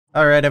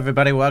Alright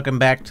everybody, welcome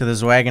back to the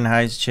Zwagon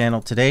Highs channel.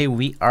 Today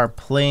we are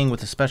playing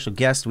with a special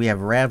guest. We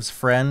have Rav's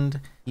friend.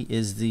 He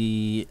is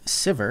the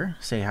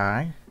Sivir. Say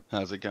hi.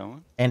 How's it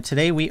going? And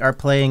today we are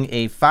playing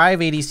a 5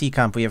 ADC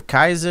comp. We have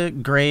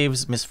Kai'Sa,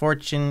 Graves,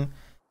 Misfortune,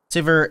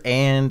 Sivir,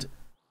 and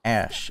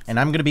Ashe. And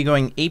I'm going to be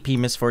going AP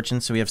Misfortune,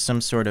 so we have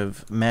some sort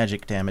of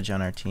magic damage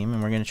on our team.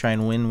 And we're going to try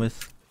and win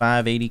with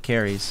 5 AD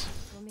carries.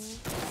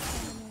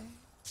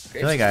 I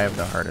feel like I have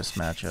the hardest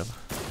matchup.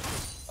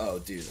 Oh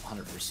dude,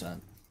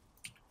 100%.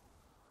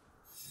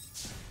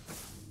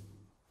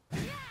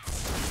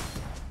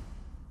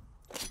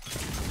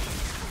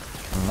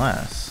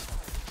 Unless...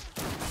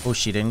 Oh,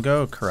 she didn't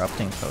go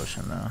corrupting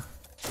potion, though.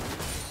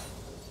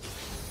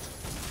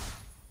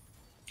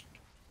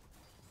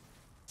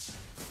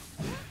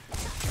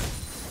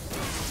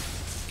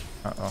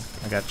 Uh-oh,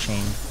 I got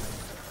chained.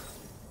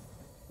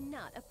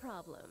 Not a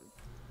problem.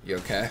 You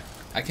okay?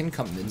 I can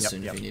come in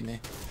soon if you need me.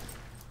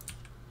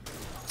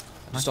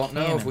 I just don't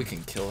know if we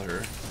can kill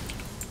her.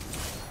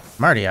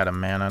 I'm already out of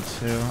mana,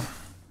 too.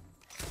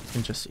 You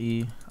can just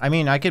E. I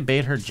mean, I could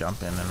bait her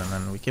jump in, and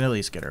then we can at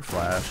least get her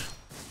flash.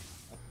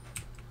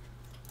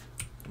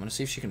 I'm gonna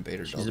see if she can bait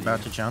her. She's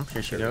about to jump.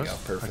 Here she goes.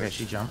 Perfect. Okay,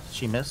 she jumped.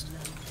 She missed.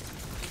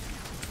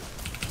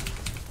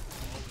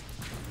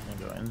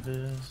 Go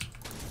invis.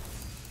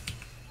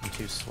 I'm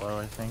too slow,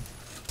 I think.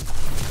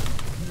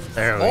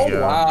 There we go.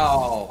 Oh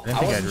wow!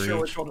 I wasn't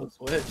sure which one to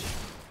switch.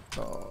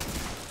 Oh.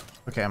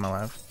 Okay, I'm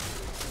alive.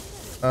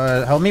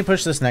 Help me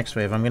push this next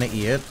wave. I'm gonna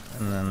E it,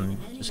 and then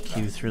just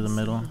Q through the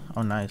middle.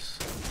 Oh, nice.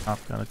 Top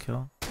got a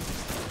kill.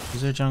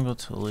 Use their jungle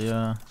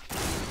Talia.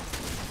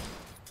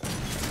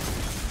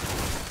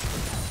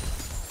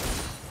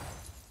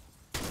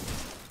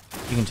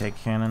 You can take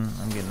cannon.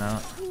 I'm getting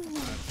out.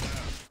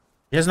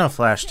 He has no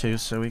flash too,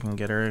 so we can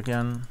get her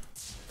again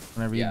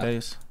whenever you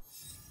base.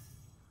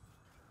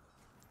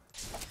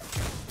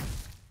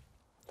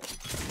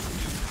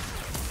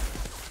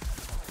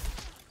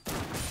 I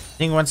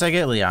think once I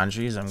get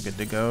Liandry's, I'm good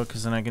to go,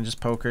 because then I can just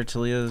poke her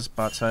Talia's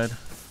bot side.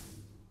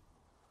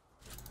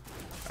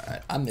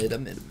 Alright, I'm mid.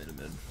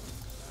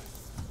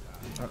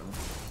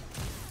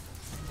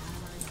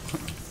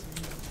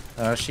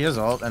 Uh-oh. She has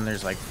ult, and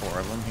there's like 4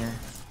 of them here.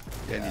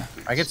 Yeah.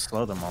 I could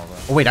slow them all though.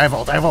 Oh wait, I have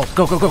ult,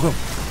 Go, go, go, go!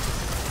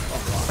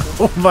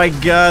 Oh my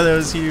god, that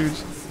was huge.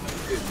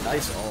 Dude,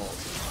 nice ult.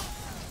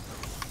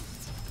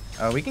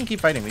 We can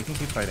keep fighting,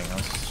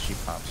 unless she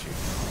pops you.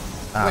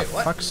 Ah, wait,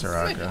 what? Fuck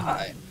Soraka.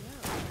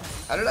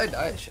 How did I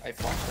die? I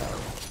flashed out.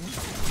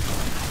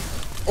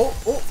 Oh!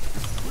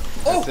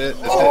 That's it.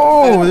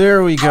 Oh,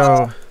 there we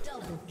go.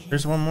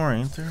 There's one more,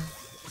 ain't there?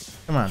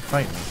 Come on,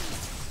 fight me.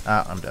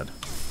 Ah, I'm dead.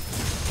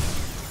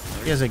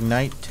 He has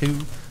Ignite too.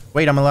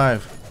 Wait, I'm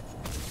alive.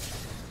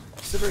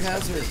 Sivir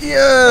has her.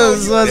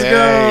 Yes, let's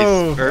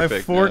go. Perfect. I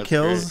have 4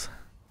 kills.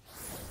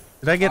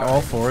 Did I get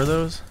all 4 of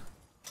those?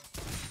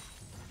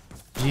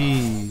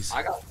 Jeez.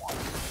 I got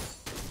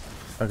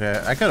 1.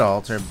 Okay, I could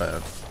alter,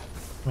 but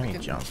when he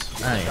jumps,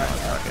 I don't even want to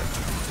talk it.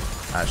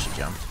 Ah, she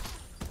jumped.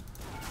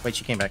 Wait,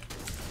 she came back.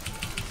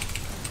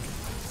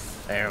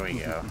 There we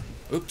go.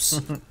 Oops.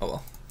 Oh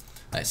well.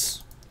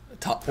 Nice.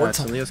 Top port.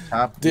 Talia's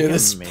top. Dude,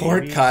 this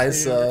port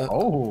Kai'Sa.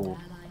 Oh.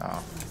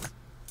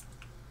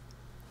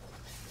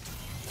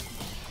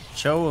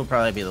 Cho will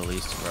probably be the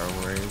least of our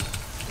warriors.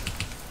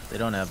 They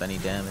don't have any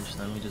damage,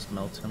 then we just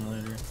melt him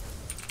later.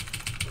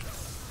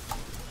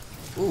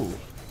 Ooh.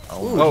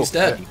 Oh, he's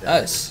dead.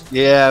 Nice.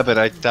 Yeah, but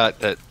I thought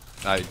that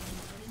I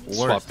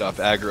swapped off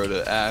aggro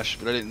to Ashe,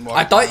 but I didn't.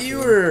 I thought you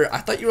were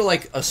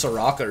like a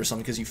Soraka or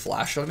something because you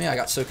flashed on me. I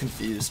got so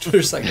confused for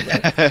a second.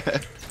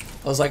 I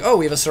was like, oh,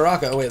 we have a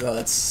Soraka. Oh wait, no,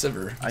 that's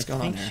Sivir. What's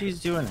going on here?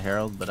 She's doing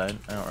Herald, but I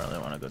don't really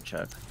want to go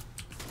check.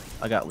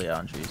 I got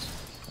Liandry's.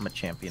 I'm a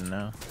champion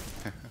now.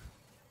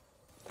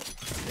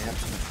 They have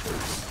some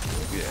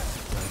first. Yeah.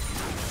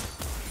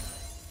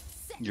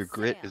 Your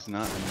grit is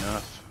not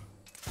enough.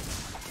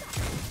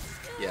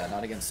 Yeah,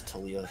 not against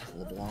Talia,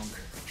 LeBlanc,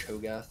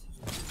 Cho'Gath.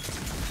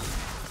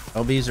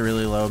 LB's a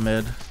really low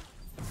mid.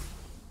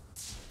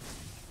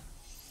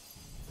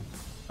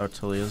 Oh,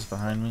 Talia's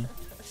behind me.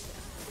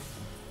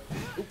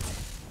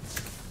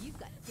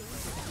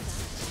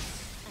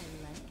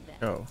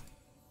 Oh.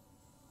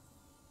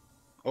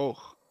 Oh.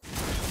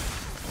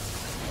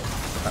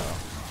 Uh-oh.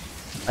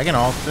 I can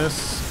ult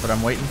this, but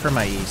I'm waiting for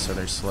my E, so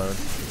they're slowed.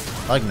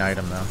 I'll ignite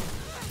him though.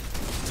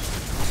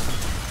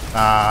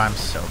 Ah, I'm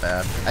so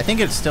bad. I think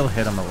it still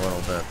hit him a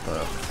little bit,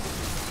 but...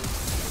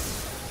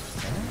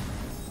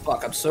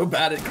 Fuck, I'm so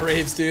bad at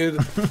Graves, dude.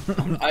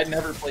 I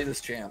never play this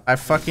champ. I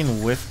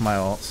fucking whiffed my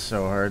ult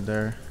so hard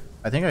there.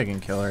 I think I can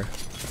kill her.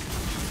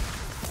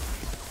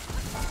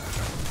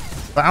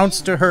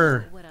 Bounce to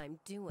her!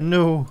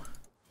 No!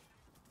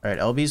 Alright,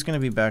 LB's gonna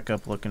be back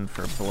up looking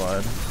for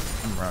blood.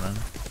 I'm running.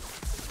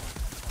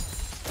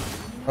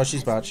 Oh,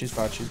 she's bot. 2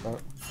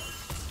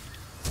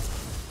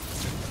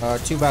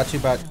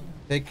 bot.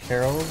 Big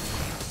Herald.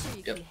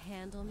 Yep.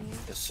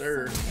 Yes,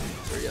 sir.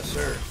 Yes,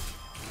 sir.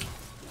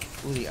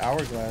 Ooh, the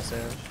hourglass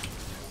Ash.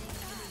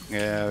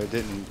 Yeah, it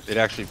didn't. It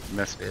actually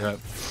messed her up.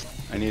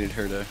 I needed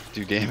her to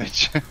do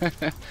damage.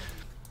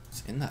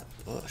 It's in that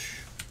bush.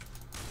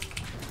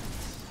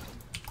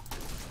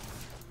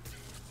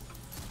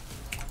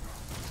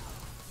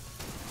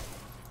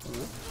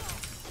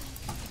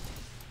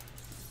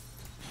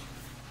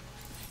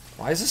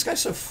 Why is this guy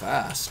so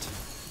fast?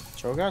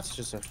 Cho'Gath's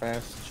just a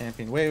fast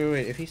champion.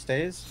 Wait. If he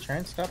stays, try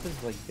and stop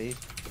his like base.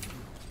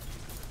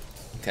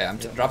 Okay, I'm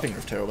dropping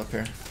Rifterald up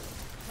here.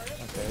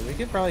 Okay, we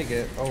could probably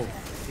get. Oh,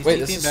 he's Wait,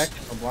 this TPing is- back.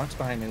 LeBlanc's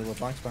behind me.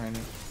 LeBlanc's behind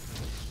me.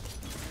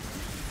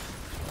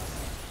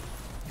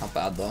 Not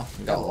bad though.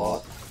 We got a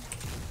lot.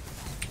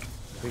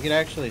 We could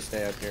actually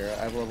stay up here.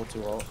 I have level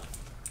 2 ult.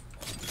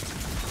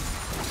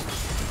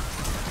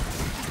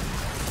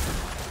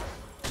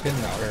 Get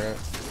in the turret.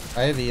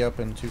 I have E up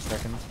in 2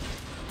 seconds.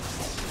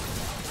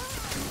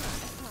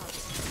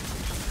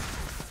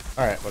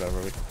 Alright,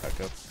 whatever. We can back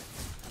up.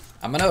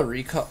 I'm gonna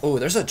recall. Oh,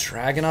 there's a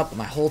dragon up.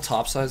 My whole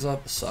top side's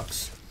up. It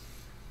sucks.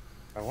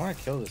 I want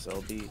to kill this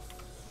LB.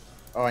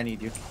 Oh, I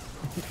need you.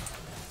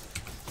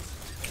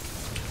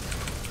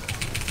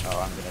 Oh,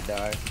 I'm gonna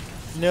die.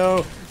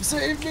 No!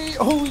 Save me!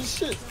 Holy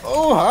shit!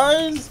 Oh,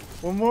 highs!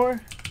 One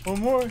more.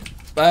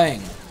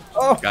 Bang.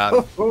 Oh, Got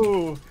him.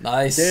 oh,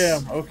 Nice.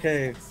 damn.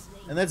 Okay,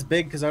 and that's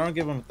big because I don't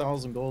give him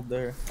 1,000 gold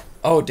there.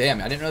 Oh damn!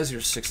 I didn't realize you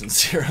were 6 and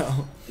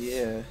 0.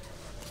 Yeah.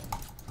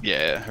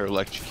 Yeah, her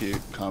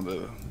electrocute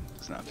combo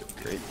is not doing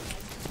great.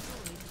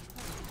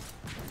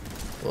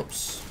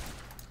 Whoops.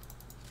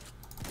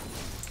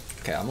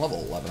 Okay, I'm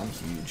level 11. I'm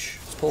huge.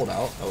 Let's pull it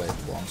out. Oh wait,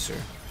 it belongs here.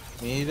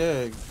 We need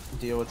to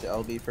deal with the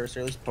LB first, or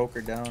at least poke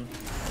her down. I'm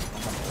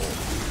on hold.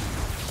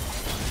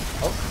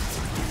 Oh,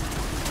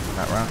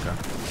 Not Ranka.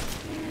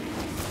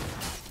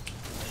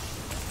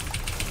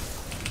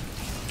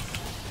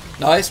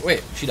 nice.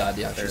 Wait, she died.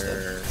 Yeah, she's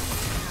dead.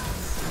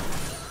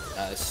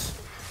 Nice.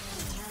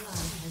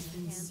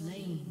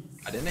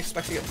 I didn't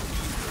expect to get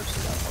first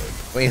that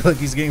hard. Wait, look,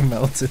 he's getting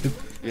melted.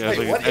 Yeah, Wait,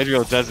 it's what like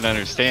Adriel doesn't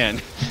understand.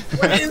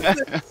 What is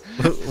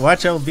this?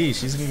 Watch LB,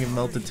 she's gonna get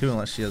melted too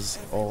unless she has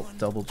ult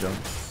double jump.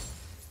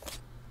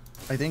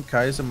 I think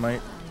Kai'Sa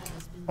might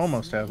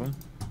almost have him.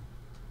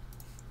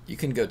 You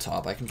can go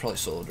top. I can probably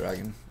solo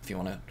dragon if you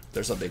want it.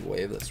 There's a big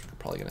wave that's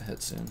probably gonna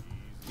hit soon.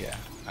 Yeah,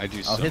 I do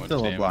I'll so hit much the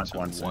damage LeBlanc on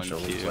once and one she'll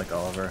lose Q. like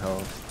all of her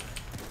health.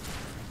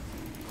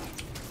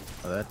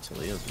 Oh, that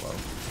Talia's low.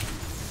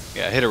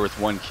 Yeah, hit her with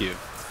 1 Q.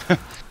 Are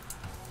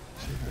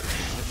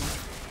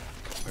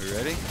you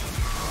ready?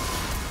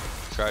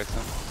 Try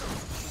some.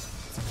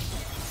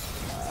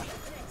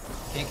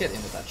 Can't get in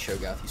with that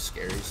Cho'Gath. He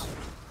scares.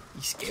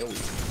 He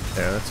scales.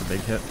 There, that's a big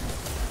hit.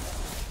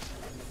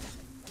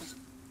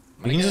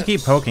 I'm We gonna can just get-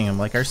 keep poking him,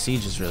 like our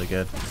siege is really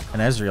good.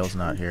 And Ezreal's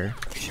not here.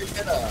 We should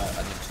get a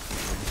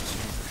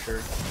for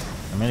sure.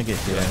 I'm gonna get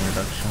healing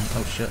reduction.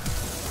 Oh shit.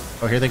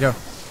 Oh, here they go.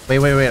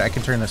 Wait, I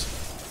can turn this.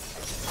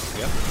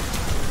 Yep.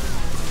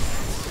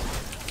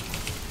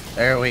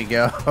 There we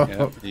go.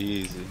 Yep.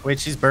 Easy. Wait,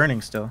 she's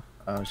burning still.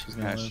 Oh, she's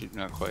gonna Yeah, live. shoot,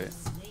 not quite.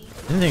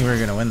 Didn't think we were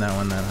gonna win that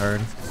one that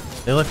hard.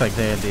 They looked like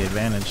they had the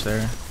advantage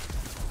there.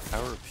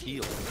 Power of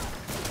heal.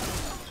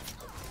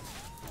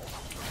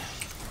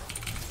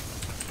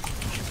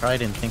 She probably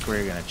didn't think we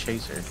were gonna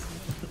chase her.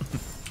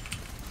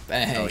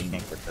 Bang. Oh, we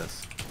can't get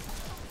this.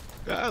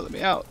 Ah, let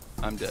me out.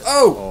 I'm dead.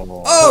 Oh!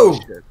 Oh. Oh!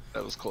 Shit,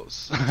 that was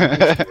close.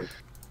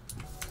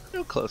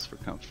 Real close for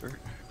comfort.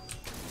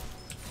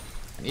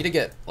 I need to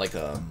get like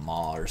a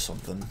maw or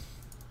something. I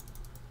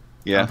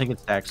Yeah. don't think it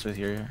stacks with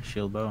your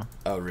shield bow.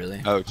 Oh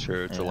really? Oh,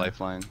 true. It's a Yeah.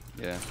 lifeline.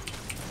 Yeah.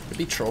 It'd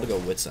be troll to go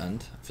wit's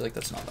end. I feel like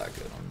that's not that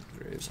good on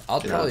Graves.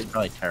 I'll Yeah, probably. It's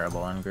probably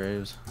terrible on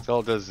Graves.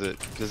 So does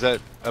that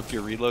up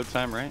your reload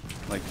time, right?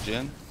 Like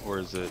Jin? Or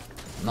is it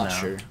I'm not No.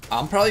 sure.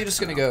 I'm probably just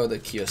gonna go the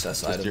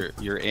QSS just item.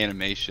 your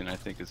animation I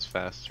think is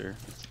faster.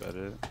 That's about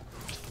it.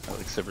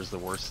 Like Sivir's the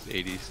worst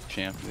 80s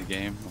champ in the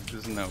game. Like,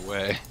 there's no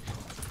way.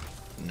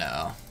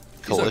 No.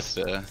 These are-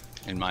 Callista,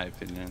 in my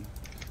opinion.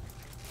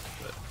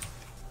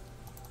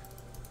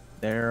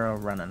 They're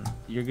running.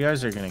 You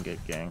guys are gonna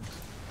get ganked.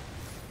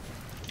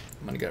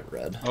 I'm gonna get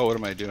red. Oh, what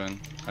am I doing?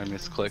 I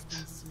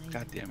misclicked.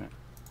 God damn it.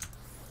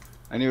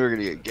 I knew we were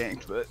gonna get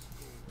ganked, but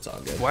It's all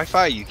good.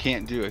 Wi-Fi you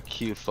can't do a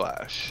Q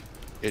flash.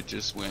 It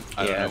just went.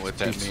 I don't know it's what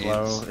that too means.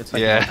 slow. It's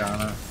like yeah.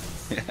 Morgana.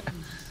 Yeah.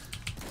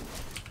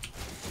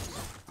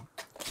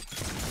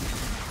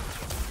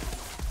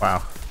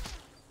 Wow.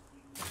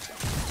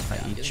 I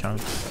Yeah, I'm eat getting-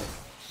 chunks.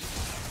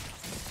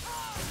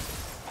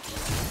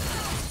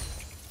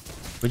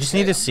 We just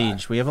need a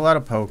siege. We have a lot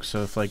of pokes,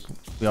 so if like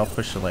we all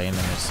push the lane and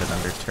they sit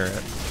under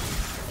turret.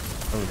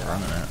 Oh, he's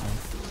running at me.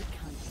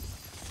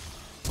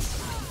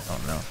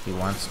 Oh no, he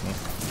wants me.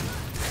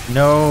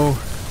 No.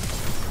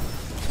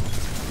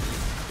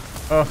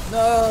 Oh,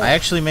 No! I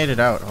actually made it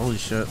out. Holy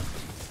shit.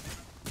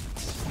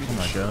 Oh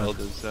my Shield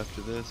god. is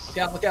after this. Look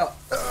out, look out!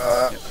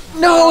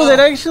 No, that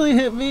actually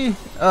hit me.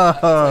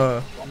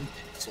 Oh,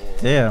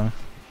 damn.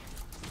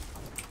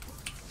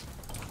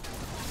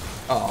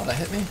 Oh, that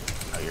hit me?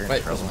 Oh, you're in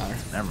Wait, trouble. doesn't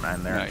matter. Never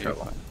mind, they're No, in you're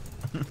trouble.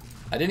 fine.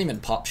 I didn't even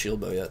pop shield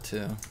bow yet,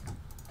 too.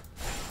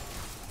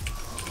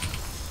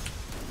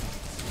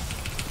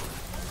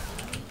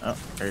 Oh,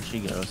 there she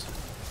goes.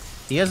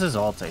 He has his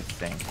ult, I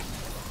think.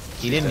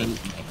 He didn't eat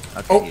me.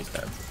 Okay, Oh. he's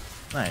dead.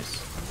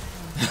 Nice.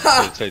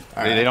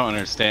 They don't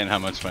understand how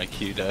much my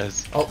Q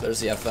does. Oh, there's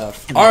the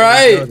FF. All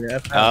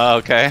right. Oh,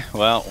 okay.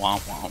 Well,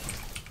 womp womp.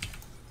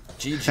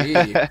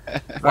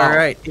 GG. All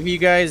right. If you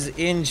guys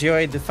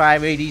enjoyed the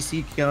 5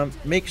 ADC comp,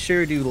 make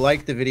sure to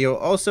like the video.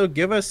 Also,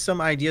 give us some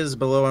ideas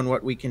below on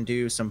what we can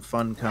do. Some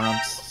fun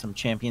comps, some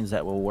champions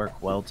that will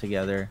work well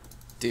together.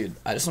 Dude,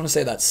 I just want to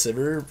say that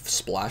Sivir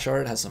splash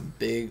art has some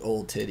big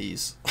old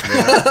titties.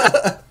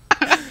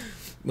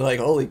 Like,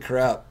 holy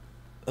crap.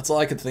 That's all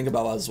I could think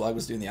about while I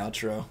was doing the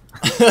outro.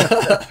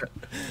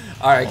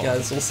 All right,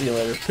 guys. We'll see you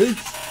later.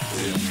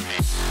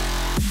 Peace.